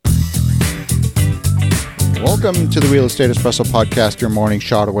Welcome to the Real Estate Espresso Podcast, your morning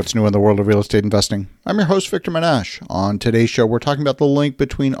shot of what's new in the world of real estate investing. I'm your host, Victor Menashe. On today's show, we're talking about the link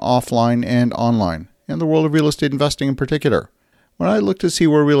between offline and online, and the world of real estate investing in particular. When I look to see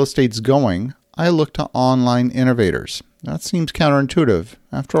where real estate's going, I look to online innovators. That seems counterintuitive.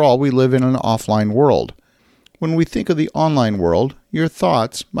 After all, we live in an offline world. When we think of the online world, your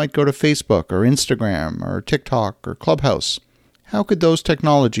thoughts might go to Facebook or Instagram or TikTok or Clubhouse. How could those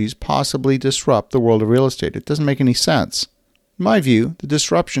technologies possibly disrupt the world of real estate? It doesn't make any sense. In my view, the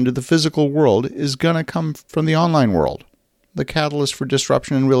disruption to the physical world is going to come from the online world. The catalyst for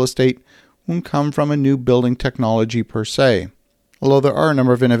disruption in real estate won't come from a new building technology per se, although there are a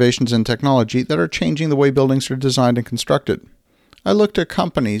number of innovations in technology that are changing the way buildings are designed and constructed. I looked at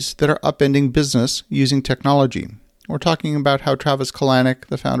companies that are upending business using technology. We're talking about how Travis Kalanick,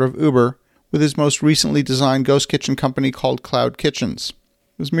 the founder of Uber, with his most recently designed ghost kitchen company called Cloud Kitchens.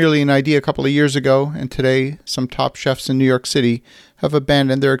 It was merely an idea a couple of years ago, and today some top chefs in New York City have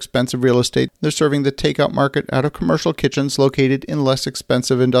abandoned their expensive real estate. They're serving the takeout market out of commercial kitchens located in less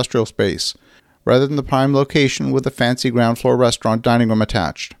expensive industrial space, rather than the prime location with a fancy ground floor restaurant dining room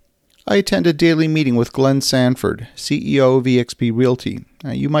attached. I attend a daily meeting with Glenn Sanford, CEO of eXp Realty.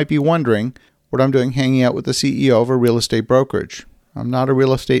 Now, you might be wondering what I'm doing hanging out with the CEO of a real estate brokerage. I'm not a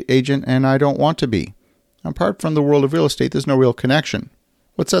real estate agent, and I don't want to be. Apart from the world of real estate, there's no real connection.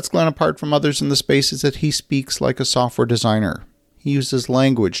 What sets Glenn apart from others in the space is that he speaks like a software designer. He uses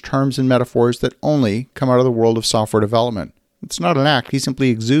language, terms, and metaphors that only come out of the world of software development. It's not an act, he simply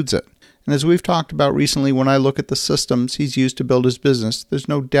exudes it. And as we've talked about recently, when I look at the systems he's used to build his business, there's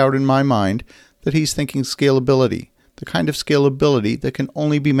no doubt in my mind that he's thinking scalability, the kind of scalability that can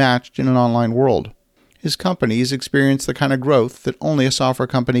only be matched in an online world. His company has experienced the kind of growth that only a software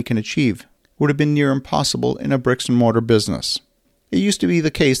company can achieve. It would have been near impossible in a bricks-and-mortar business. It used to be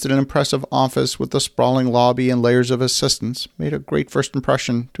the case that an impressive office with a sprawling lobby and layers of assistants made a great first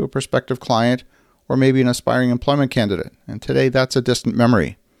impression to a prospective client or maybe an aspiring employment candidate, and today that's a distant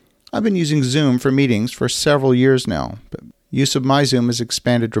memory. I've been using Zoom for meetings for several years now, but use of my Zoom has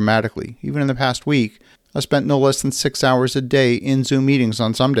expanded dramatically. Even in the past week, I've spent no less than 6 hours a day in Zoom meetings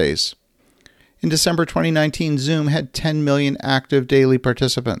on some days. In December 2019, Zoom had 10 million active daily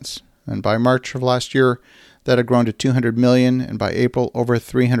participants, and by March of last year, that had grown to 200 million, and by April, over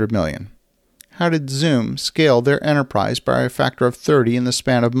 300 million. How did Zoom scale their enterprise by a factor of 30 in the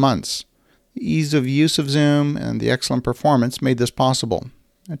span of months? The ease of use of Zoom and the excellent performance made this possible.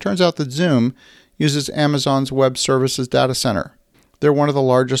 It turns out that Zoom uses Amazon's Web Services data center. They're one of the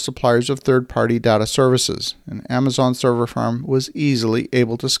largest suppliers of third-party data services, and Amazon server farm was easily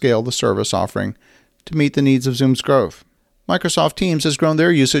able to scale the service offering to meet the needs of Zoom's growth. Microsoft Teams has grown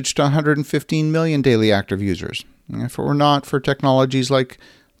their usage to 115 million daily active users. And if it were not for technologies like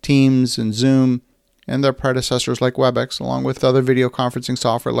Teams and Zoom and their predecessors like WebEx, along with other video conferencing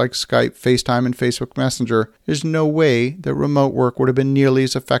software like Skype, FaceTime, and Facebook Messenger, there's no way that remote work would have been nearly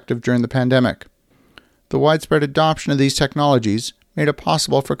as effective during the pandemic. The widespread adoption of these technologies made it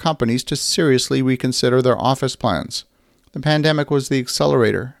possible for companies to seriously reconsider their office plans. The pandemic was the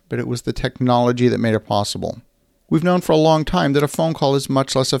accelerator, but it was the technology that made it possible. We've known for a long time that a phone call is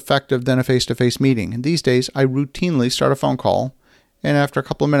much less effective than a face-to-face meeting, and these days I routinely start a phone call and after a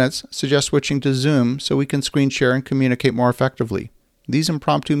couple of minutes suggest switching to Zoom so we can screen share and communicate more effectively. These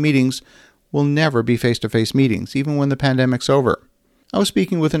impromptu meetings will never be face-to-face meetings, even when the pandemic's over. I was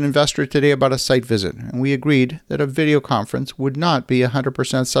speaking with an investor today about a site visit, and we agreed that a video conference would not be a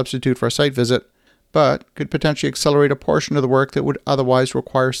 100% substitute for a site visit, but could potentially accelerate a portion of the work that would otherwise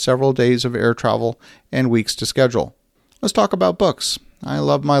require several days of air travel and weeks to schedule. Let's talk about books. I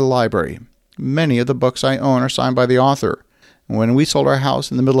love my library. Many of the books I own are signed by the author. And when we sold our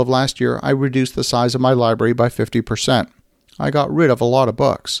house in the middle of last year, I reduced the size of my library by 50%. I got rid of a lot of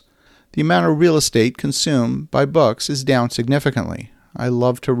books. The amount of real estate consumed by books is down significantly. I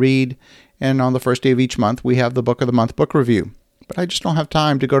love to read, and on the first day of each month, we have the Book of the Month book review. But I just don't have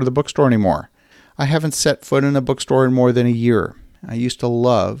time to go to the bookstore anymore. I haven't set foot in a bookstore in more than a year. I used to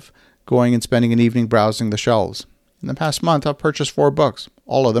love going and spending an evening browsing the shelves. In the past month, I've purchased 4 books,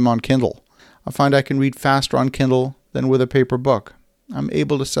 all of them on Kindle. I find I can read faster on Kindle than with a paper book. I'm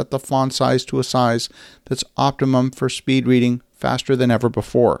able to set the font size to a size that's optimum for speed reading faster than ever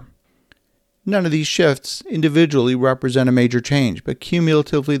before. None of these shifts individually represent a major change, but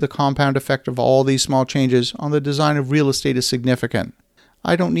cumulatively the compound effect of all these small changes on the design of real estate is significant.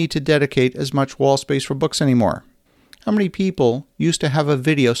 I don't need to dedicate as much wall space for books anymore. How many people used to have a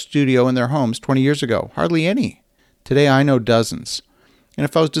video studio in their homes 20 years ago? Hardly any. Today I know dozens. And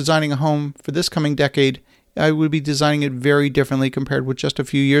if I was designing a home for this coming decade, I would be designing it very differently compared with just a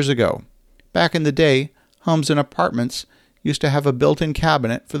few years ago. Back in the day, Homes and apartments used to have a built-in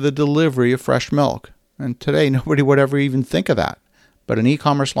cabinet for the delivery of fresh milk, and today nobody would ever even think of that. But an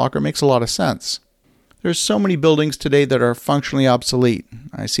e-commerce locker makes a lot of sense. There's so many buildings today that are functionally obsolete.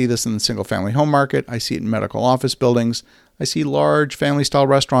 I see this in the single-family home market. I see it in medical office buildings. I see large family-style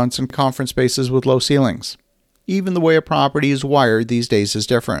restaurants and conference spaces with low ceilings. Even the way a property is wired these days is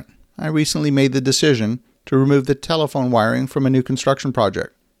different. I recently made the decision to remove the telephone wiring from a new construction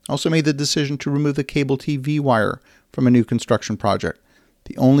project. I also made the decision to remove the cable TV wire from a new construction project.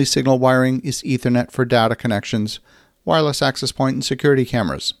 The only signal wiring is Ethernet for data connections, wireless access point, and security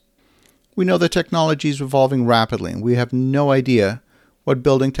cameras. We know that technology is evolving rapidly, and we have no idea what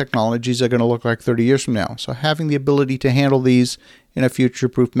building technologies are going to look like 30 years from now. So having the ability to handle these in a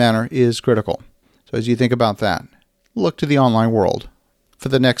future-proof manner is critical. So as you think about that, look to the online world for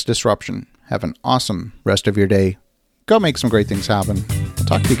the next disruption. Have an awesome rest of your day. Go make some great things happen. I'll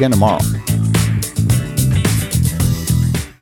talk to you again tomorrow.